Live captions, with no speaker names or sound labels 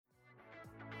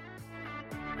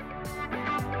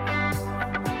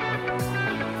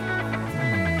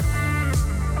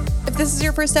this is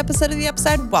your first episode of The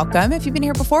Upside, welcome. If you've been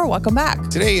here before, welcome back.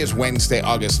 Today is Wednesday,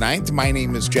 August 9th. My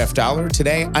name is Jeff Dollar.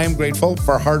 Today, I am grateful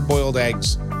for hard-boiled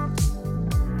eggs.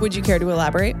 Would you care to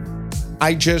elaborate?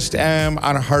 I just am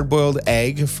on a hard-boiled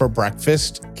egg for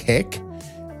breakfast kick,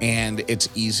 and it's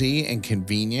easy and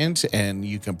convenient, and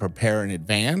you can prepare in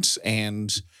advance.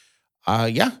 And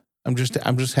I'm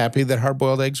just happy that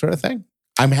hard-boiled eggs are a thing.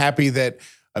 I'm happy that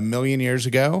 1,000,000 years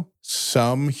ago,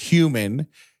 some human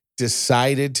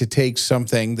decided to take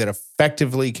something that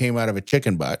effectively came out of a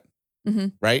chicken butt,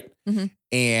 right? Mm-hmm.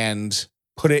 And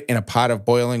put it in a pot of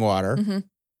boiling water,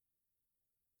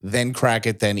 then crack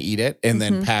it, then eat it, and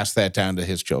then pass that down to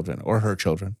his children or her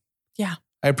children. Yeah.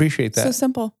 I appreciate that. So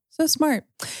simple. So smart.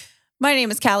 My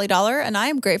name is Callie Dollar, and I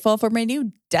am grateful for my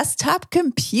new desktop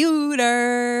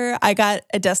computer. I got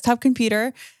a desktop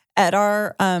computer at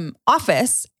our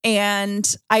office,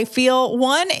 and I feel,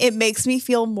 one, it makes me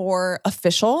feel more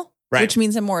official, which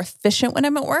means I'm more efficient when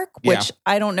I'm at work, which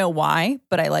I don't know why,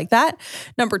 but I like that.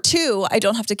 Number two, I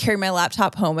don't have to carry my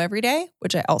laptop home every day,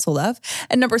 which I also love.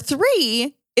 And number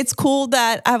three, it's cool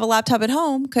that I have a laptop at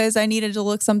home because I needed to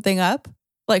look something up.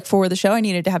 Like for the show, I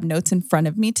needed to have notes in front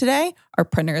of me today. Our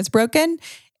printer is broken.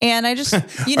 And I just,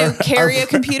 carry a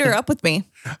computer up with me.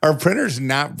 Our printer's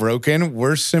not broken.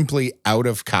 We're simply out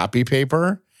of copy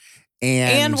paper.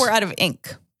 And we're out of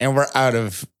ink. And we're out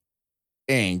of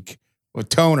ink with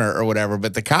toner or whatever.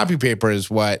 But the copy paper is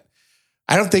what,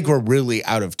 I don't think we're really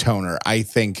out of toner. I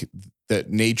think the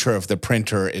nature of the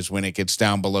printer is when it gets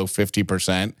down below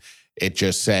 50%, it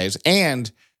just says,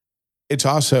 and it's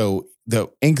also, the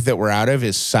ink that we're out of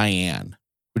is cyan,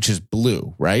 which is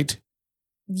blue, right?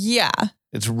 Yeah.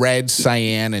 It's red,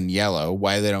 cyan, and yellow.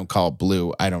 Why they don't call it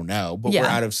blue, I don't know. But we're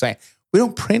out of cyan. We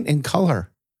don't print in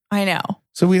color. I know.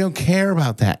 So we don't care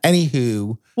about that.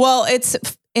 Anywho. Well, it's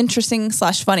interesting /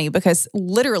 funny because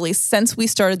literally since we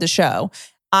started the show,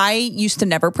 I used to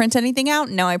never print anything out.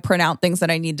 Now I print out things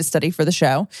that I need to study for the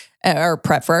show or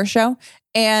prep for our show.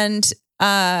 And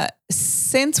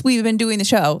since we've been doing the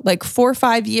show, like 4 or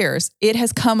 5 years, it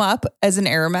has come up as an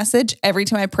error message every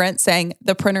time I print saying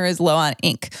the printer is low on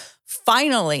ink.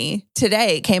 Finally,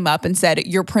 today it came up and said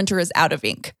your printer is out of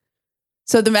ink.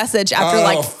 So the message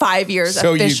after 5 years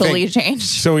officially changed.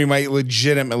 So we might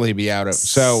legitimately be out of.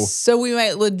 So we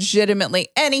might legitimately.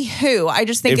 Anywho, I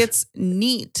just think it's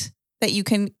neat that you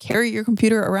can carry your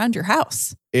computer around your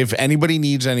house. If anybody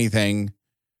needs anything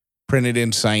printed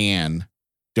in cyan,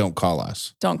 don't call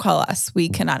us. Don't call us. We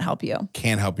cannot help you.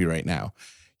 Can't help you right now.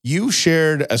 You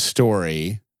shared a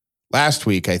story last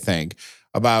week, I think,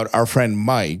 about our friend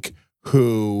Mike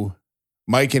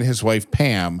and his wife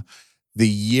Pam, the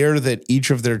year that each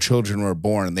of their children were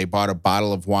born, they bought a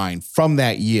bottle of wine from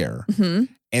that year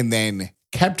and then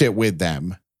kept it with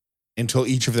them until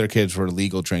each of their kids were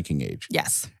legal drinking age.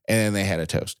 Yes. And then they had a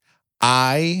toast.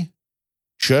 I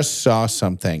just saw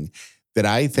something that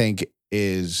I think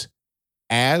is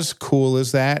as cool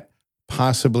as that,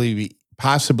 possibly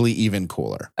even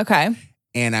cooler. Okay.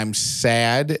 And I'm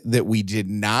sad that we did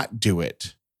not do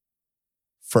it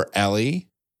for Ellie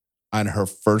on her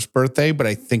first birthday, but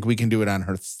I think we can do it on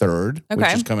her third,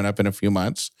 which is coming up in a few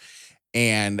months.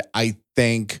 And I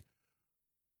think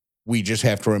we just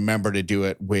have to remember to do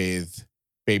it with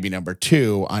baby number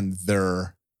 2 on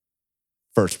their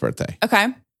first birthday. Okay.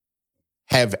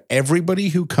 Have everybody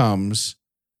who comes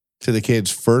to the kid's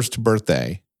first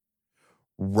birthday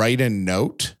write a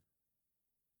note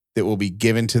that will be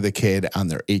given to the kid on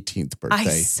their 18th birthday. I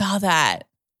saw that.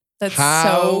 That's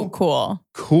so cool.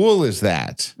 Cool is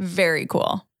that? Very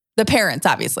cool. The parents,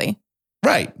 obviously.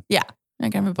 Right. Yeah. I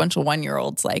have a bunch of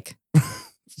 1-year-olds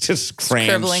just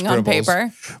scribbling on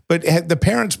paper. But the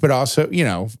parents, but also,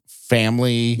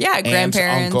 family, aunts,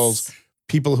 grandparents, uncles,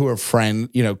 people who are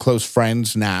close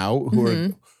friends now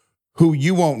who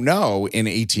you won't know in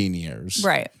 18 years.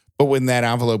 Right. But when that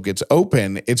envelope gets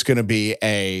open, it's going to be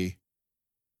a,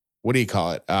 what do you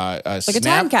call it? A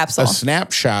time capsule. A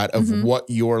snapshot of what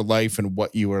your life and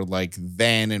what you were like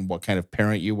then and what kind of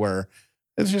parent you were.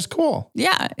 It's just cool.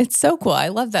 Yeah, it's so cool. I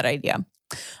love that idea.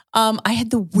 I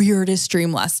had the weirdest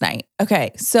dream last night.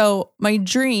 Okay, so my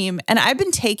dream, and I've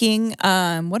been taking,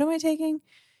 what am I taking?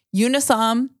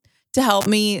 Unisom to help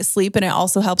me sleep, and it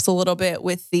also helps a little bit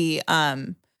with the,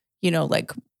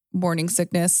 morning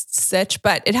sickness sitch,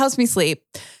 but it helps me sleep.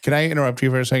 Can I interrupt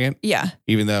you for a second? Yeah.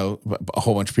 Even though a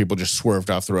whole bunch of people just swerved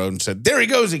off the road and said, there he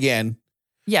goes again.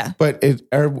 Yeah. But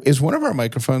is one of our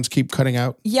microphones keep cutting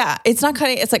out? Yeah. It's not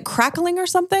cutting. It's like crackling or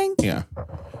something. Yeah.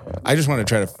 I just want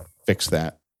to try to fix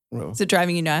that. Is it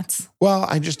driving you nuts? Well,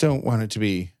 I just don't want it to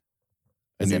be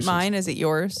Is it mine? Is it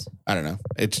yours? I don't know.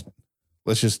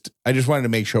 I just wanted to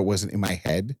make sure it wasn't in my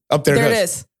head. Oh, there There it goes. it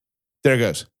is. There it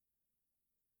goes.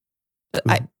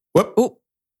 Whoop. Oh,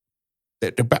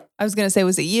 But I was going to say,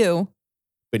 was it you?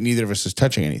 neither of us is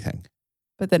touching anything.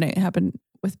 But then it happened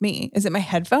with me. Is it my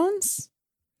headphones?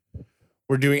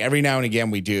 We're doing every now and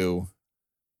again we do.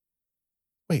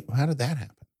 Wait, how did that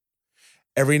happen?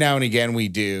 Every now and again we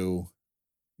do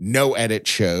no edit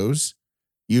shows,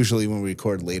 usually when we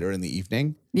record later in the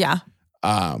evening. Yeah.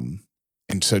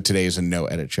 And so today is a no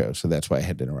edit show, so that's why I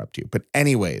had to interrupt you. But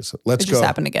anyways, let's It go. just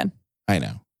happened again. I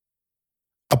know.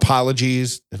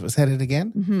 Apologies. Was that it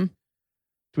again? Mm-hmm. Do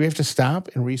we have to stop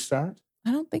and restart?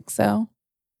 I don't think so.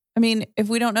 I mean, if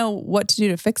we don't know what to do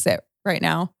to fix it right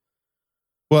now,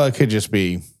 Well, it could just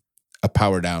be a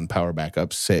power down, power back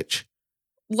up sitch.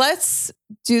 let's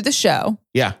do the show.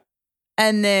 Yeah.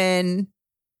 And then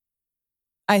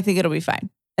I think it'll be fine.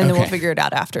 And then we'll Okay. figure it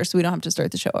out after so we don't have to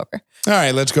start the show over. All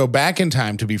right, let's go back in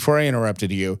time to before I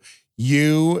interrupted you.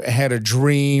 You had a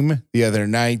dream the other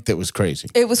night that was crazy.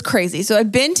 It was crazy. So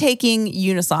I've been taking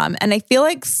Unisom and I feel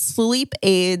like sleep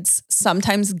aids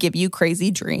sometimes give you crazy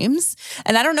dreams.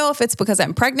 And I don't know if it's because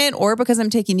I'm pregnant or because I'm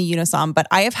taking the Unisom, but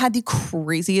I have had the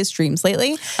craziest dreams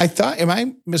lately. I thought, am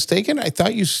I mistaken? I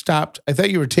thought you stopped. I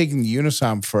thought you were taking the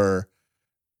Unisom for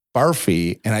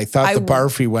Barfy, and I thought the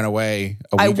Barfy went away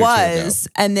a week I or two was,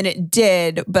 and then it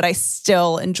did, but I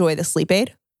still enjoy the sleep aid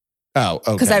ago. Oh,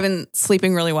 okay. because I've been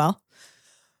sleeping really well.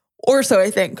 Or so I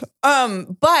think.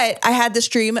 But I had this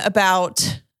dream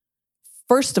about,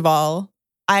 first of all,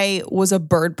 I was a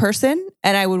bird person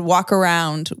and I would walk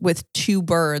around with two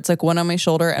birds, like one on my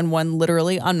shoulder and one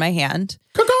literally on my hand.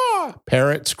 Caw-caw!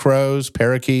 Parrots, crows,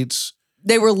 parakeets,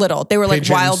 They were little. They were like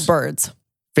Pigeons. wild birds.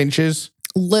 finches.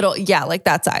 Little, yeah, like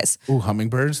that size. Ooh,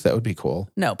 hummingbirds. That would be cool.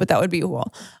 No, but that would be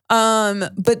cool.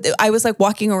 But I was like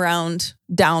walking around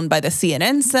down by the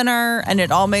CNN Center and it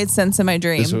all made sense in my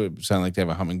dream. This would sound like they have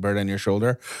a hummingbird on your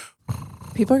shoulder.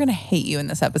 People are going to hate you in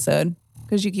this episode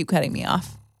because you keep cutting me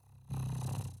off.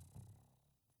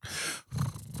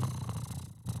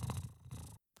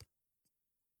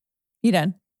 You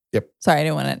done? Yep. Sorry, I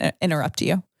didn't want to interrupt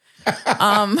you.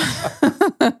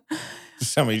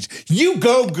 Somebody, you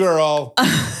go, girl.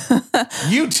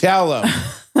 You tell them.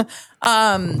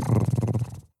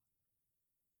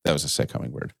 That was a sick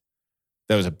hummingbird.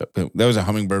 That was a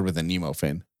hummingbird with a Nemo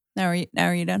fin. Now are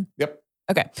you done? Yep.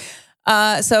 Okay.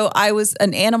 So I was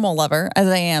an animal lover, as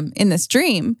I am in this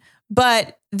dream,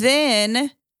 but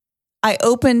then I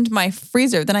opened my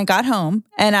freezer. Then I got home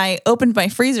and I opened my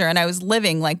freezer and I was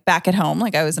living like back at home,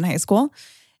 like I was in high school.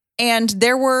 And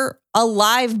there were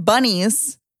alive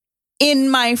bunnies in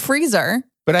my freezer.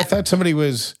 But I thought somebody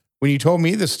was, when you told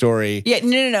me the story, Yeah,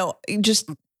 no. Just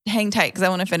hang tight because I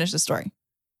want to finish the story.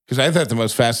 because I thought the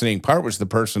most fascinating part was the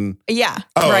person. Yeah.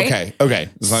 Oh, right? okay.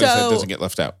 As long as that doesn't get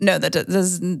left out. No, that's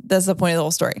the point of the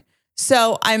whole story.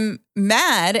 So I'm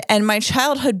mad, and my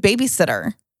childhood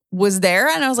babysitter was there,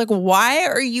 and I was like, "Why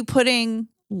are you putting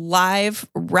live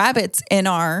rabbits in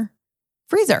our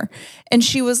freezer?" And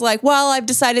she was like, "Well, I've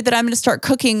decided that I'm going to start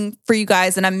cooking for you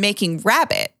guys, and I'm making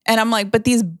rabbit." And I'm like, "But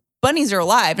these bunnies are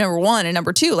alive, number one, and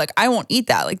number two, like I won't eat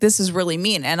that. Like this is really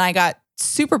mean." And I got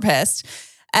super pissed.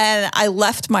 And I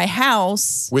left my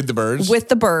house With the birds? with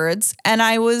the birds, and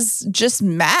I was just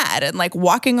mad and like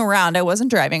walking around. I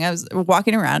wasn't driving, I was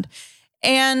walking around.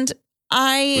 And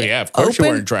I Well, yeah, of course you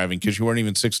opened- weren't driving because you weren't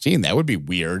even 16. That would be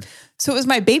weird. So it was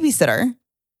my babysitter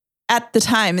at the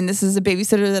time, and this is a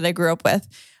babysitter that I grew up with.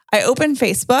 I opened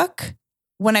Facebook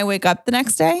when I wake up the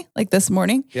next day, like this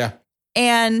morning, Yeah.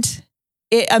 and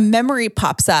a memory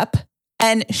pops up.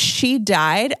 And she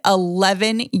died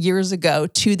 11 years ago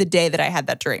to the day that I had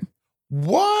that dream.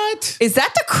 What? Is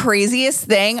that the craziest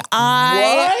thing?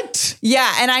 What? Yeah,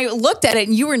 and I looked at it,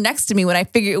 and you were next to me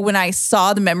when I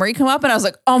saw the memory come up, and I was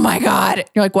like, "Oh my god!"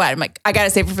 You're like, "What?" I'm like, "I gotta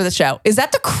save it for the show." Is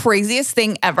that the craziest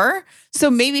thing ever? So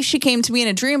maybe she came to me in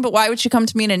a dream, but why would she come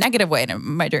to me in a negative way in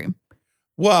my dream?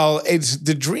 Well, it's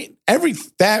the dream.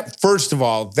 First of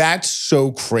all, that's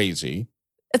so crazy.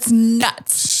 It's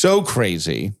nuts. So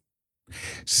crazy.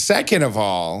 Second of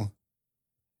all,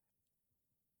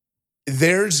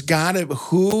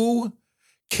 who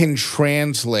can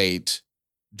translate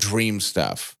dream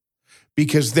stuff?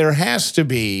 Because there has to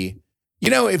be,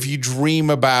 if you dream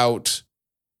about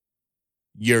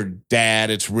your dad,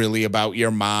 it's really about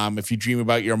your mom. If you dream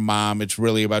about your mom, it's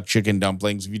really about chicken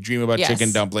dumplings. If you dream about Yes.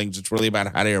 chicken dumplings, it's really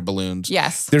about hot air balloons.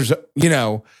 Yes.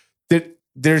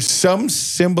 There's some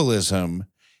symbolism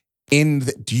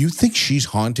do you think she's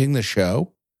haunting the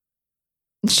show?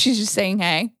 She's just saying,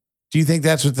 "Hey." Do you think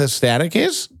that's what the static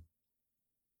is?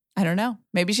 I don't know.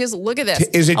 Maybe she has, look at this.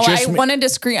 Is it I just wanted to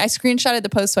I screenshotted the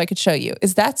post so I could show you.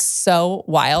 Is that so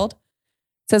wild?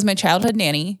 It says my childhood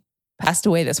nanny passed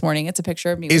away this morning. It's a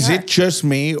picture of me. Is with her. it just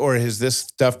me, or has this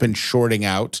stuff been shorting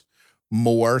out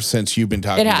more since you've been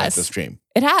talking about the stream?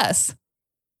 It has.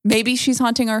 Maybe she's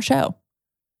haunting our show.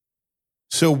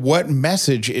 So what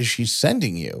message is she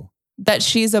sending you? That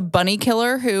she's a bunny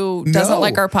killer who doesn't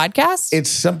like our podcast?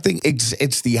 It's something,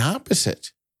 it's the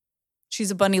opposite. She's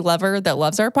a bunny lover that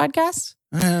loves our podcast?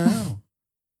 I don't know.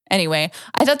 Anyway,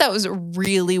 I thought that was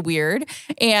really weird.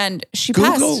 And she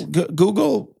passed.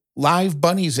 Google live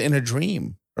bunnies in a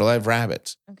dream or live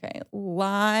rabbits. Okay.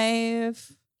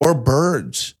 Live or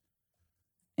birds.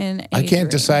 In I can't dream.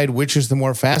 decide which is the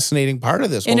more fascinating part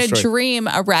of this whole In a story. dream,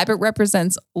 a rabbit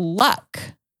represents luck.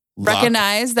 Luck.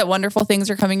 Recognize that wonderful things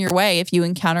are coming your way if you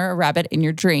encounter a rabbit in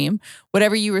your dream.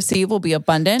 Whatever you receive will be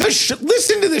abundant.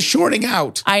 Listen to the shorting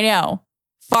out. I know.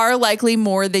 Far likely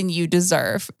more than you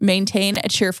deserve. Maintain a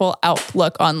cheerful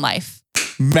outlook on life.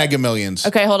 Mega Millions.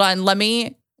 Okay, hold on. Let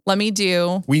me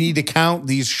do. We need to count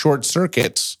these short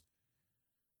circuits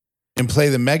and play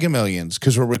the Mega Millions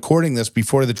because we're recording this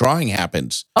before the drawing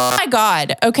happens. Oh my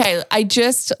God. Okay,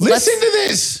 listen to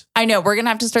this. I know we're going to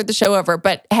have to start the show over,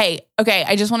 but hey, okay,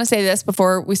 I just want to say this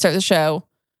before we start the show.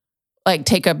 Like,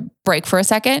 take a break for a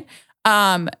second.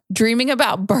 Dreaming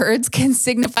about birds can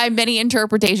signify many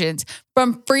interpretations,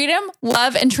 from freedom,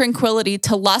 love, and tranquility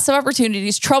to loss of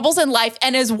opportunities, troubles in life,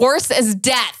 and as worse as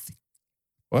death.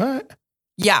 What?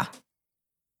 Yeah.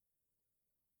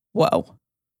 Whoa.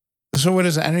 So what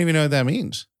is that? I don't even know what that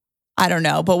means. I don't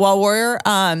know. But while we're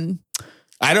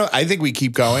I think we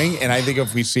keep going, and I think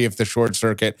if we see if the short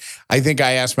circuit, I think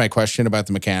I asked my question about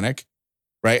the mechanic,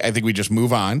 right? I think we just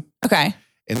move on. Okay.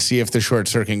 And see if the short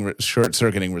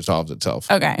circuiting resolves itself.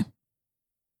 Okay.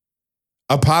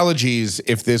 Apologies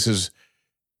if this is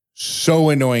so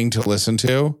annoying to listen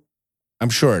to. I'm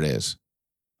sure it is.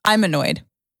 I'm annoyed.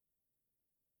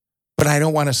 But I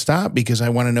don't want to stop because I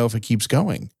want to know if it keeps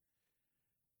going.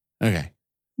 Okay.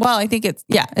 Well, I think it's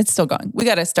still going. We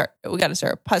got to start.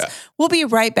 Pause. We'll be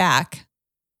right back.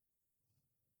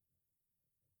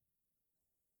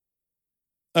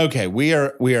 Okay, we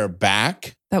are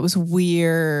back. That was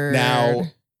weird. Now,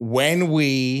 when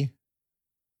we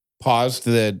paused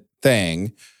the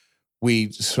thing,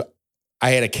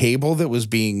 I had a cable that was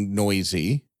being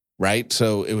noisy, right?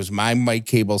 So it was my mic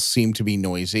cable seemed to be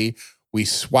noisy. We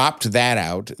swapped that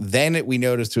out. Then we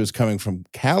noticed it was coming from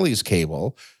Callie's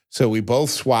cable. So we both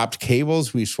swapped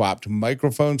cables. We swapped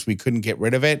microphones. We couldn't get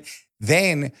rid of it.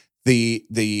 Then the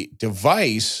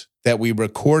device that we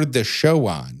record the show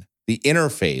on, the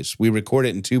interface, we record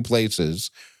it in two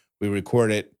places. We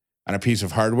record it on a piece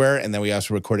of hardware, and then we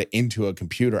also record it into a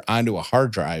computer, onto a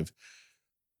hard drive.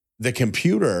 The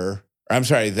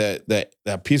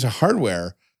piece of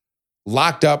hardware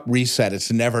locked up, reset.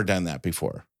 It's never done that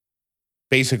before.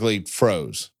 Basically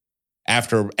froze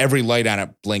after every light on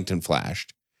it blinked and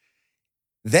flashed.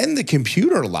 Then the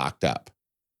computer locked up.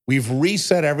 We've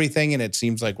reset everything, and it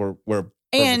seems like we're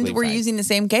and we're fine. using the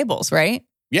same cables, right?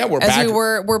 Yeah, we're back.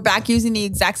 We're back using the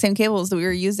exact same cables that we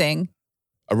were using.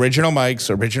 Original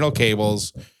mics, original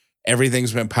cables.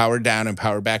 Everything's been powered down and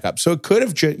powered back up. So it could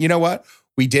have, you know what?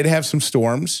 We did have some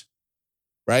storms,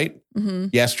 right? Mm-hmm.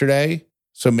 Yesterday.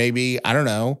 So maybe, I don't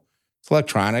know, it's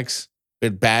electronics. We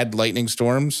had bad lightning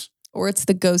storms. Or it's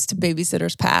the ghost of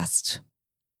Babysitter's Past.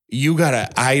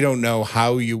 I don't know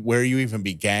where you even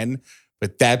began,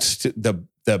 but that's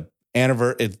the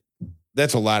anniversary.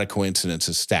 That's a lot of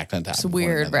coincidences stacked on top. It's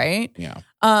weird, right?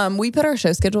 Yeah. We put our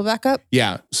show schedule back up.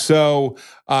 Yeah. So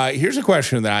here's a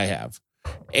question that I have.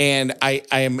 And I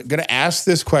am going to ask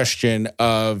this question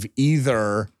of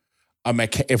either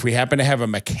if we happen to have a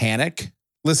mechanic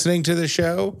listening to the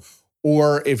show,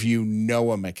 or if you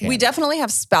know a mechanic. We definitely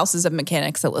have spouses of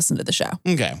mechanics that listen to the show.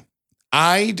 Okay.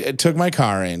 I took my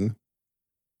car in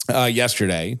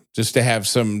yesterday just to have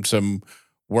some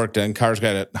work done. Car's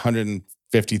got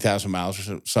 150,000 miles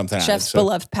or something on it. Chef's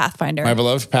beloved Pathfinder. My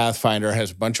beloved Pathfinder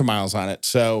has a bunch of miles on it.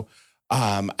 So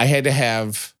I had to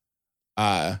have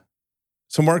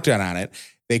some work done on it.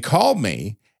 They called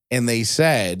me and they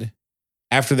said,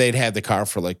 after they'd had the car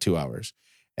for like 2 hours,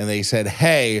 and they said,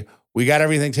 hey, we got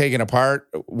everything taken apart.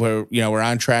 We're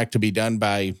on track to be done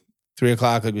by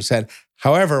 3:00, like we said.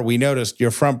 However, we noticed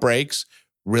your front brakes,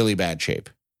 really bad shape.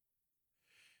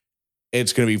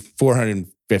 It's going to be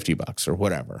 $450 or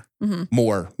whatever.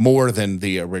 Mm-hmm. More than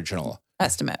the original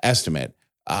estimate.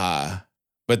 But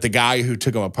the guy who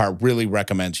took them apart really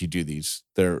recommends you do these.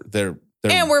 They're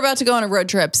and we're about to go on a road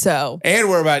trip, so. And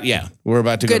we're about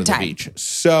to go to the beach.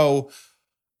 So,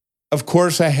 of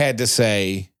course, I had to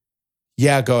say,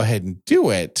 yeah, go ahead and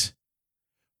do it.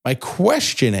 My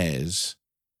question is,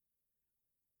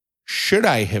 should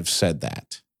I have said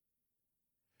that?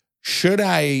 Should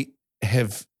I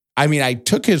have? I mean, I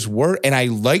took his word and I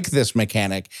like this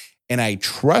mechanic and I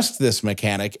trust this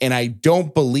mechanic and I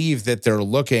don't believe that they're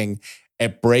looking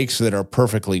at brakes that are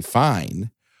perfectly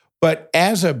fine. But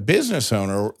as a business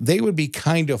owner, they would be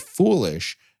kind of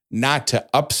foolish not to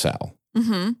upsell,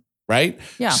 right?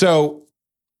 Yeah. So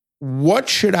what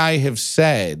should I have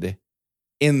said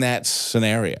in that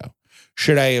scenario?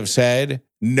 Should I have said,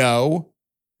 no,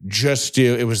 just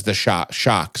do, it was the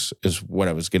shocks is what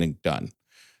I was getting done.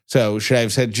 So should I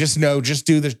have said, just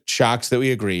do the shocks that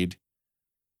we agreed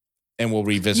and we'll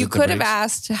revisit You the could have brakes?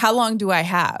 asked, how long do I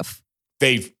have?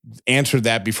 They answered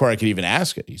that before I could even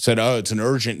ask it. He said, oh, it's an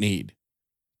urgent need.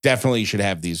 Definitely should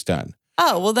have these done.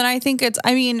 Oh, well, then I think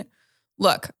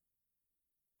look,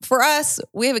 for us,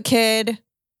 we have a kid.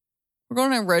 We're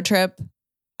going on a road trip.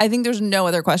 I think there's no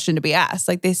other question to be asked.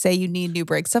 Like they say you need new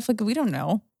brake stuff. Like we don't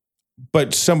know.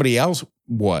 But somebody else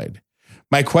would.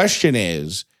 My question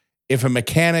is, if a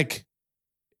mechanic,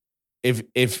 if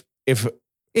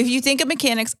you think a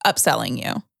mechanic's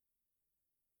upselling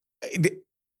you,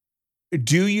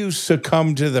 do you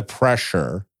succumb to the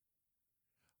pressure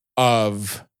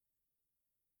of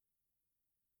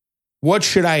what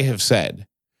should I have said?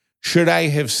 Should I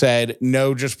have said,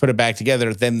 no, just put it back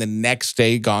together, then the next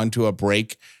day gone to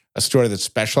a store that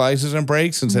specializes in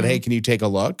brakes and said, hey, can you take a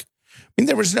look? I mean,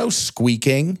 there was no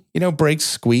squeaking. Brakes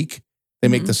squeak. They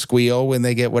make the squeal when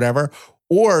they get whatever.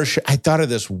 Or I thought of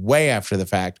this way after the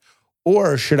fact.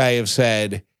 Or should I have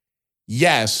said,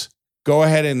 yes, go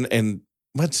ahead and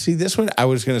let's see this one. I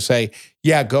was going to say,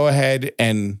 yeah, go ahead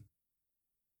and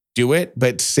do it,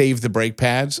 but save the brake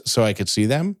pads so I could see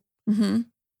them. Mm-hmm.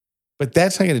 But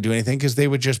that's not going to do anything because they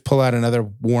would just pull out another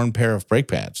worn pair of brake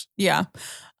pads. Yeah.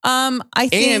 I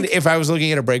think, and if I was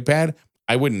looking at a brake pad,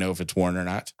 I wouldn't know if it's worn or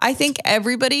not. I think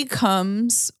everybody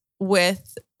comes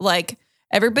with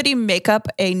everybody make up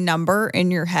a number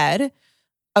in your head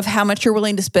of how much you're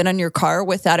willing to spend on your car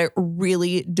without it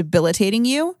really debilitating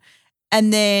you.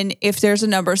 And then if there's a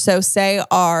number, so say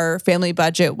our family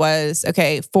budget was,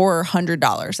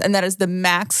 $400, and that is the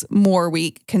max more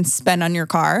we can spend on your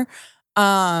car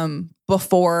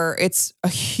before it's a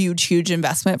huge, huge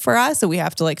investment for us. So we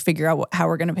have to figure out how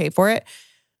we're going to pay for it.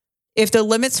 If the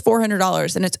limit's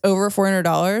 $400 and it's over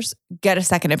 $400, get a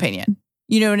second opinion.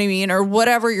 You know what I mean? Or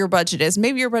whatever your budget is.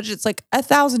 Maybe your budget's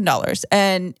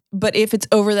 $1,000. But if it's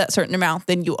over that certain amount,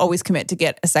 then you always commit to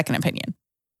get a second opinion.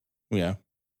 Yeah.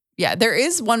 Yeah. There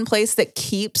is one place that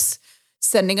keeps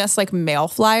sending us mail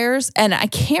flyers, and I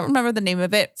can't remember the name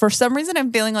of it. For some reason,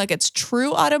 I'm feeling like it's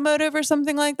True Automotive or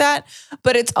something like that.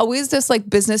 But it's always this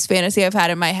business fantasy I've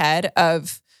had in my head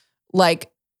of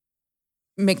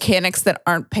mechanics that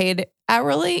aren't paid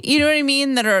hourly. You know what I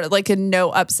mean? That are a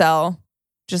no upsell.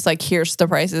 Just here's the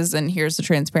prices and here's the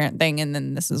transparent thing, and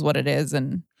then this is what it is.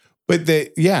 But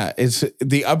it's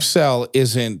the upsell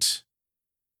isn't.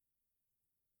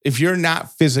 If you're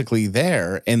not physically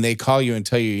there and they call you and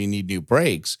tell you need new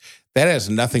brakes, that has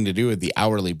nothing to do with the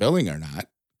hourly billing or not.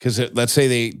 Because let's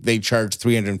say they charge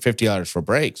 $350 for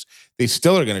brakes, they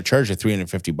still are going to charge you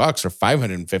 $350 or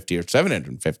 $550 or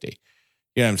 $750. You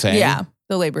know what I'm saying? Yeah,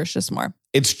 the labor is just more.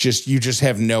 It's just you just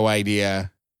have no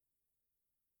idea.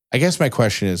 I guess my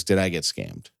question is, did I get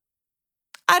scammed?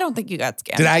 I don't think you got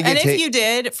scammed. Did I get? And if you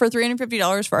did, for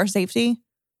 $350 for our safety,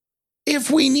 if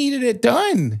we needed it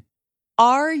done.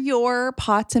 Are your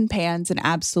pots and pans an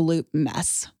absolute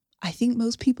mess? I think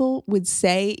most people would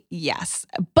say yes,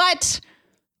 but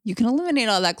you can eliminate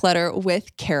all that clutter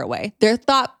with Caraway. Their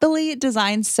thoughtfully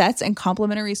designed sets and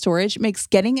complimentary storage makes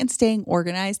getting and staying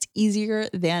organized easier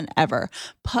than ever.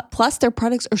 Plus, their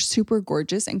products are super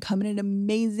gorgeous and come in an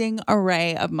amazing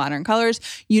array of modern colors.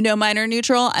 You know mine are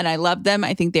neutral, and I love them.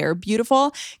 I think they are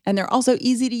beautiful, and they're also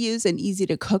easy to use and easy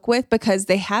to cook with because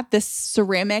they have this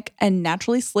ceramic and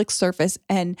naturally slick surface,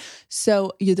 and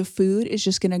so the food is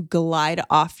just going to glide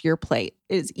off your plate.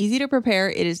 It is easy to prepare.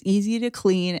 It is easy to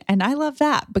clean. And I love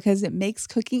that because it makes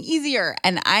cooking easier.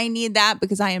 And I need that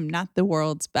because I am not the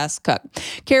world's best cook.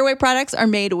 Caraway products are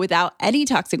made without any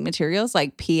toxic materials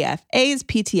like PFAs,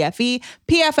 PTFE,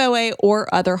 PFOA,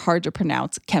 or other hard to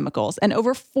pronounce chemicals. And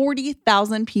over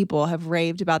 40,000 people have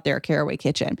raved about their Caraway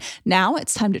kitchen. Now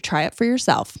it's time to try it for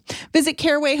yourself. Visit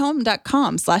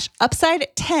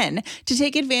carawayhome.com/upside10 to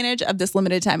take advantage of this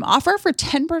limited time offer for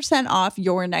 10% off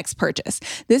your next purchase.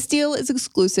 This deal is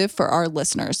exclusive for our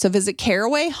listeners. So visit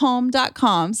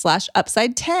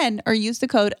carawayhome.com/upside10 or use the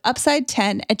code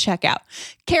upside10 at checkout.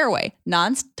 Caraway,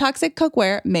 non-toxic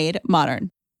cookware made modern.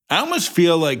 I almost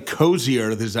feel like Cozy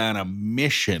Earth is on a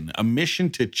mission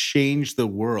to change the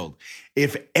world.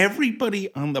 If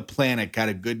everybody on the planet got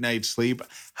a good night's sleep,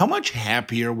 how much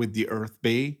happier would the earth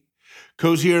be?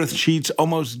 Cozy Earth sheets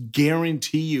almost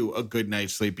guarantee you a good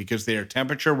night's sleep because they are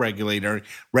temperature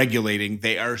regulating.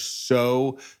 They are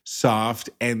so soft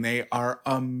and they are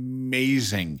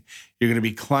amazing. You're going to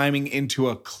be climbing into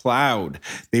a cloud.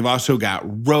 They've also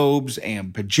got robes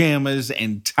and pajamas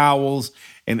and towels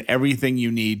and everything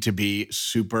you need to be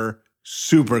super,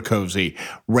 super cozy.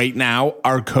 Right now,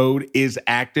 our code is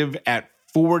active at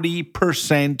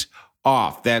 40%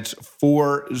 off. That's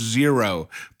 40.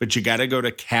 But you got to go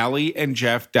to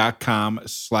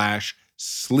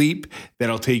callieandjeff.com/sleep.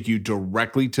 That'll take you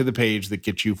directly to the page that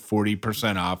gets you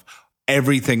 40% off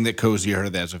everything that Cozy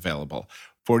Earth has available.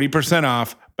 40%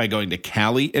 off by going to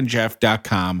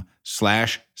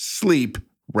callieandjeff.com/sleep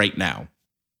right now.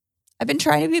 I've been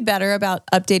trying to be better about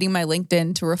updating my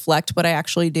LinkedIn to reflect what I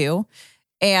actually do.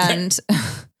 And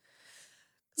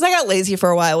because I got lazy for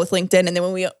a while with LinkedIn. And then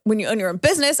when you own your own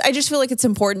business, I just feel like it's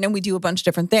important and we do a bunch of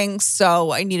different things.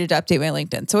 So I needed to update my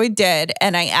LinkedIn. So I did.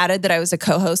 And I added that I was a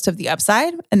co-host of The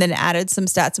Upside and then added some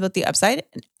stats about The Upside.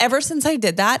 And ever since I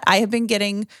did that, I have been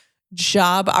getting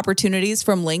job opportunities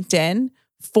from LinkedIn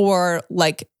for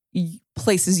like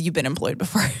places you've been employed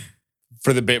before.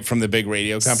 From the big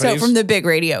radio companies? So from the big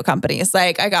radio companies.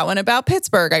 Like I got one about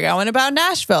Pittsburgh. I got one about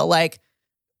Nashville. Like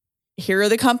here are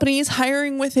the companies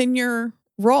hiring within your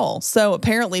role. So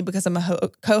apparently because I'm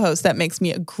a co-host, that makes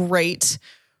me a great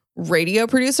radio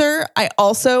producer. I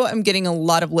also am getting a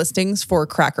lot of listings for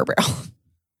Cracker Barrel.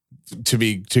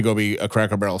 To go be a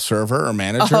Cracker Barrel server or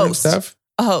manager and stuff?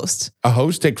 A host. A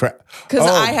host at Because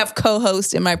I have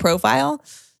co-host in my profile.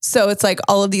 So it's like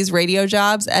all of these radio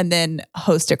jobs and then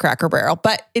host at Cracker Barrel.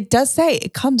 But it does say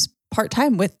it comes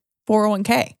part-time with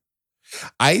 401k.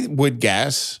 I would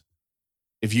guess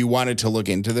if you wanted to look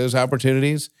into those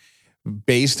opportunities,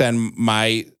 based on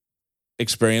my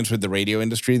experience with the radio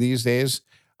industry these days,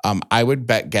 I would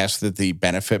guess that the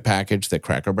benefit package that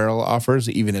Cracker Barrel offers,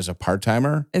 even as a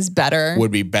part-timer, is better.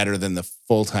 Would be better than the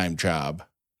full-time job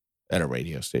at a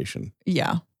radio station.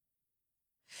 Yeah.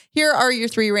 Here are your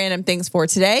 3 random things for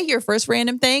today. Your first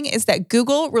random thing is that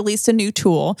Google released a new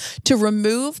tool to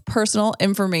remove personal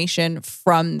information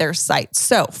from their site.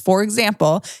 So, for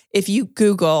example, if you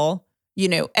Google,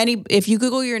 if you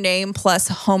Google your name plus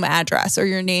home address or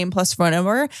your name plus phone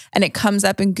number and it comes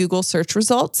up in Google search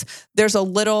results, there's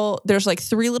like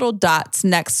 3 little dots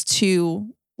next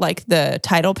to like the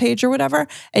title page or whatever.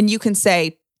 And you can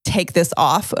say, take this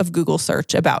off of Google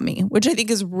search about me, which I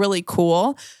think is really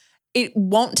cool. It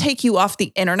won't take you off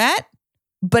the internet,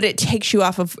 but it takes you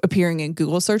off of appearing in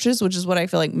Google searches, which is what I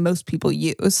feel like most people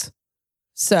use.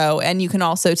 So, and you can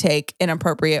also take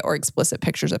inappropriate or explicit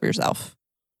pictures of yourself.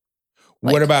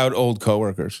 What about old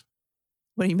coworkers?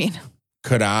 What do you mean?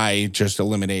 Could I just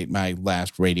eliminate my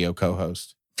last radio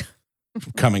co-host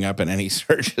from coming up in any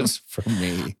searches for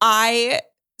me? I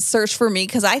searched for me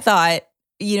because I thought,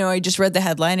 I just read the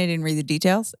headline. I didn't read the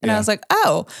details. And I was like,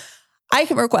 oh, I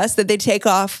can request that they take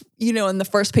off, in the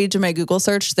first page of my Google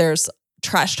search, there's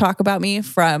trash talk about me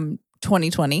from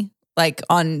 2020, like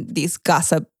on these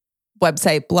gossip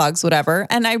website, blogs, whatever.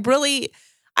 And I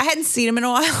hadn't seen them in a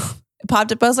while. It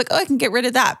popped up. I was like, oh, I can get rid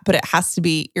of that. But it has to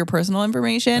be your personal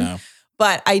information. No.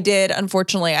 But I did,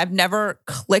 unfortunately, I've never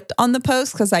clicked on the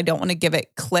post because I don't want to give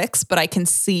it clicks, but I can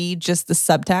see just the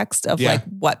subtext of like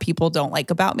what people don't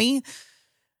like about me.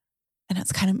 And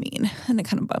it's kind of mean and it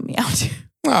kind of bummed me out.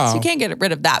 Oh. So you can't get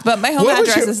rid of that. But my home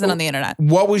address isn't on the internet.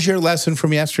 What was your lesson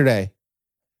from yesterday?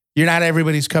 You're not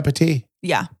everybody's cup of tea.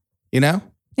 Yeah. Yeah.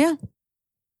 And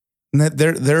that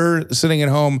they're sitting at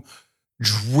home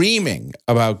dreaming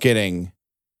about getting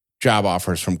job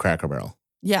offers from Cracker Barrel.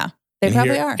 Yeah, they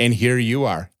probably are. And here you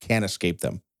are. Can't escape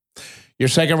them. Your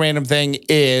second random thing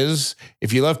is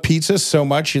if you love pizza so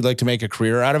much you'd like to make a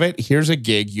career out of it, here's a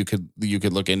gig you could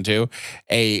look into.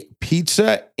 A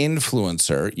pizza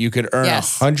influencer. You could earn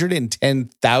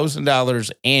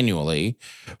 $110,000 annually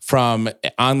from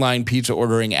online pizza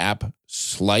ordering app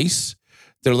Slice.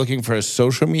 They're looking for a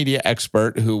social media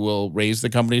expert who will raise the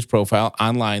company's profile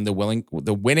online. The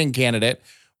winning candidate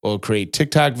will create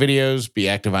TikTok videos, be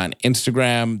active on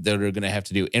Instagram. They're going to have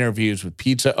to do interviews with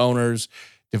pizza owners,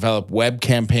 develop web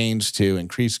campaigns to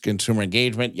increase consumer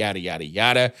engagement, yada, yada,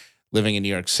 yada. Living in New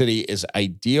York City is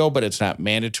ideal, but it's not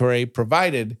mandatory,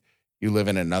 provided you live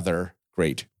in another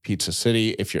great pizza city.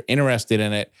 If you're interested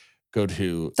in it, go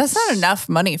to... That's not enough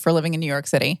money for living in New York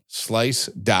City.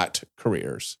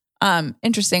 Slice.careers.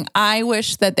 Interesting. I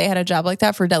wish that they had a job like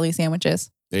that for deli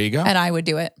sandwiches. There you go. And I would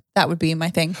do it. That would be my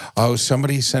thing. Oh,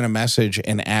 somebody sent a message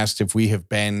and asked if we have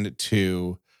been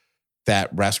to that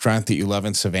restaurant that you love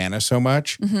in Savannah so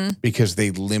much because they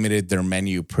limited their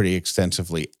menu pretty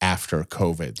extensively after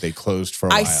COVID. They closed for a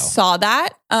while. I saw that.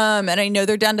 And I know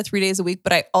they're down to 3 days a week,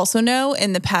 but I also know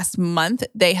in the past month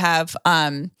they have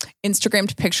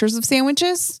Instagrammed pictures of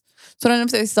sandwiches. So I don't know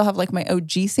if they still have like my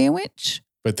OG sandwich.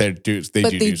 But they do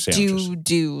sandwiches.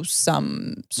 do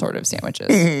some sort of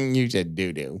sandwiches. You said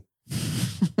do.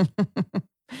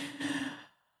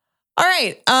 All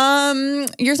right.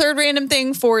 Your third random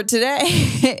thing for today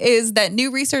is that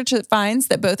new research that finds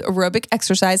that both aerobic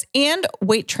exercise and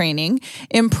weight training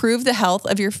improve the health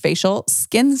of your facial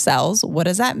skin cells. What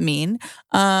does that mean?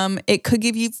 It could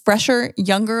give you fresher,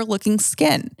 younger looking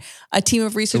skin. A team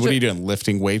of researchers. So what are you doing?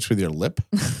 Lifting weights with your lip?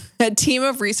 A team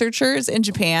of researchers in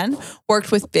Japan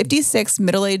worked with 56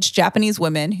 middle-aged Japanese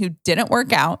women who didn't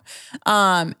work out.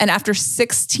 And after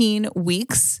 16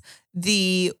 weeks,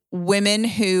 the women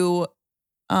who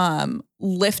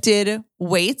lifted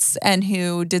weights and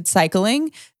who did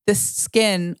cycling, the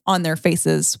skin on their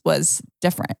faces was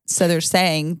different. So they're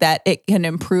saying that it can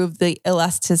improve the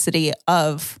elasticity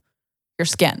of your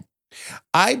skin.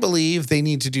 I believe they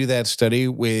need to do that study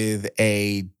with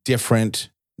a different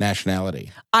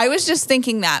nationality. I was just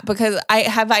thinking that because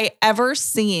I ever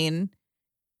seen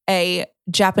a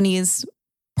Japanese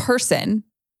person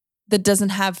that doesn't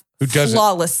have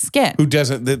flawless skin. Who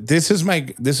doesn't? This is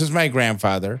my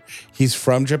grandfather. He's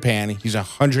from Japan. He's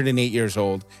 108 years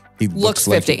old. He looks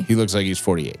 50. He looks like he's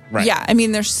 48. Right. Yeah. I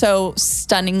mean, they're so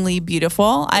stunningly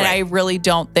beautiful. And I really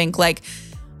don't think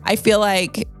I feel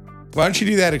like. Why don't you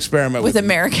do that experiment with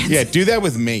Americans? Yeah. Do that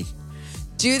with me.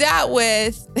 Do that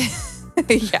with.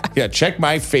 Yeah. Yeah. Check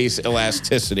my face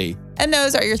elasticity. And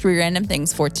those are your 3 random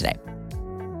things for today.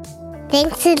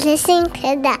 Thanks for listening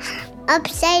to the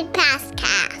Upside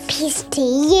Podcast. Peace to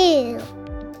you.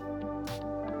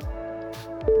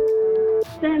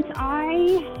 Since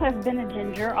I have been a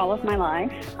ginger all of my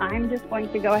life, I'm just going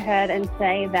to go ahead and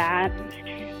say that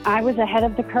I was ahead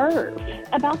of the curve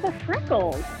about the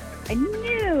freckles. I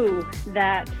knew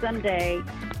that someday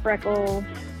freckles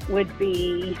would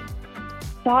be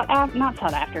not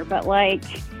sought after, but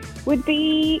would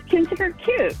be considered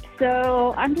cute.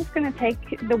 So I'm just going to take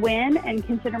the win and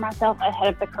consider myself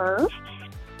ahead of the curve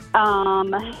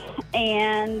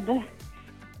and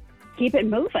keep it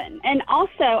moving. And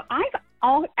also,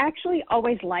 I've actually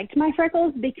always liked my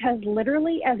freckles because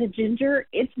literally as a ginger,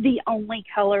 it's the only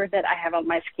color that I have on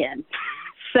my skin.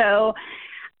 So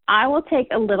I will take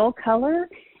a little color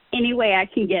any way I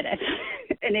can get it.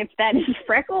 And if that is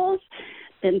freckles,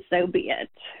 then so be it.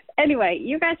 Anyway,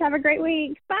 you guys have a great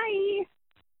week. Bye.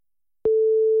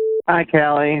 Hi,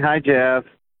 Callie. Hi, Jeff.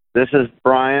 This is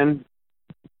Brian.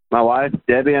 My wife,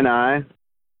 Debbie, and I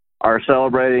are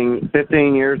celebrating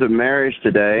 15 years of marriage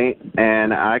today,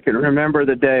 and I can remember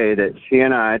the day that she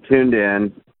and I tuned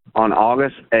in on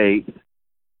August 8th.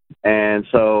 And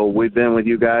so we've been with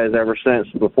you guys ever since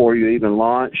before you even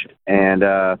launched, and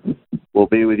we'll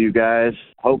be with you guys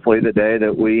hopefully the day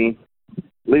that we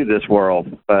leave this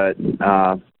world. But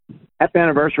happy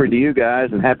anniversary to you guys,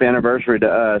 and happy anniversary to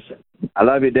us. I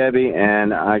love you, Debbie,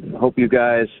 and I hope you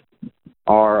guys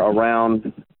are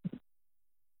around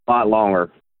a lot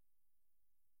longer.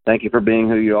 Thank you for being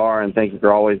who you are, and thank you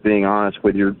for always being honest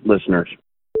with your listeners.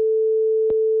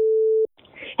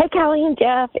 Hey, Callie and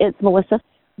Jeff, it's Melissa.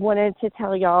 Wanted to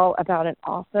tell y'all about an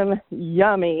awesome,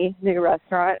 yummy new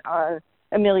restaurant on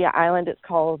Amelia Island. It's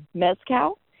called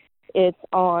Mezcal. It's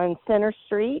on Center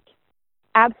Street.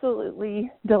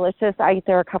 Absolutely delicious. I ate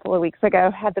there a couple of weeks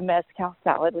ago, had the mezcal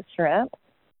salad with shrimp.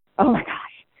 Oh, my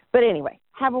gosh. But anyway,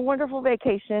 have a wonderful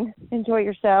vacation. Enjoy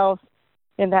yourselves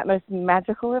in that most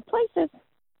magical of places.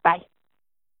 Bye.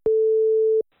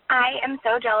 I am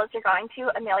so jealous you're going to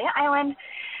Amelia Island.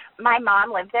 My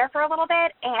mom lived there for a little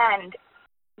bit, and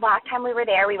last time we were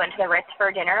there, we went to the Ritz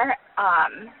for dinner,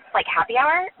 happy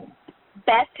hour.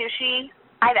 Best sushi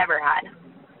I've ever had.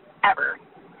 Ever.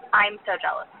 I'm so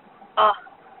jealous. Oh,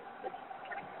 it's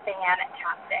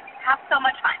fantastic. Have so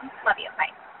much fun. Love you. Bye.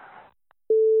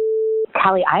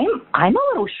 Callie, I'm a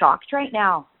little shocked right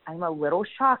now. I'm a little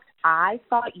shocked. I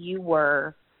thought you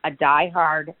were a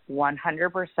diehard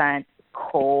 100%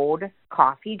 cold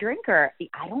coffee drinker.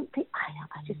 I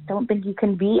just don't think you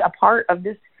can be a part of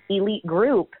this elite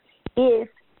group if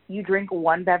you drink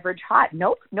one beverage hot.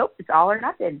 Nope. It's all or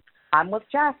nothing. I'm with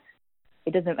Jeff.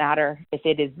 It doesn't matter if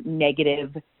it is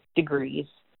negative degrees.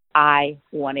 I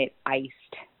want it iced.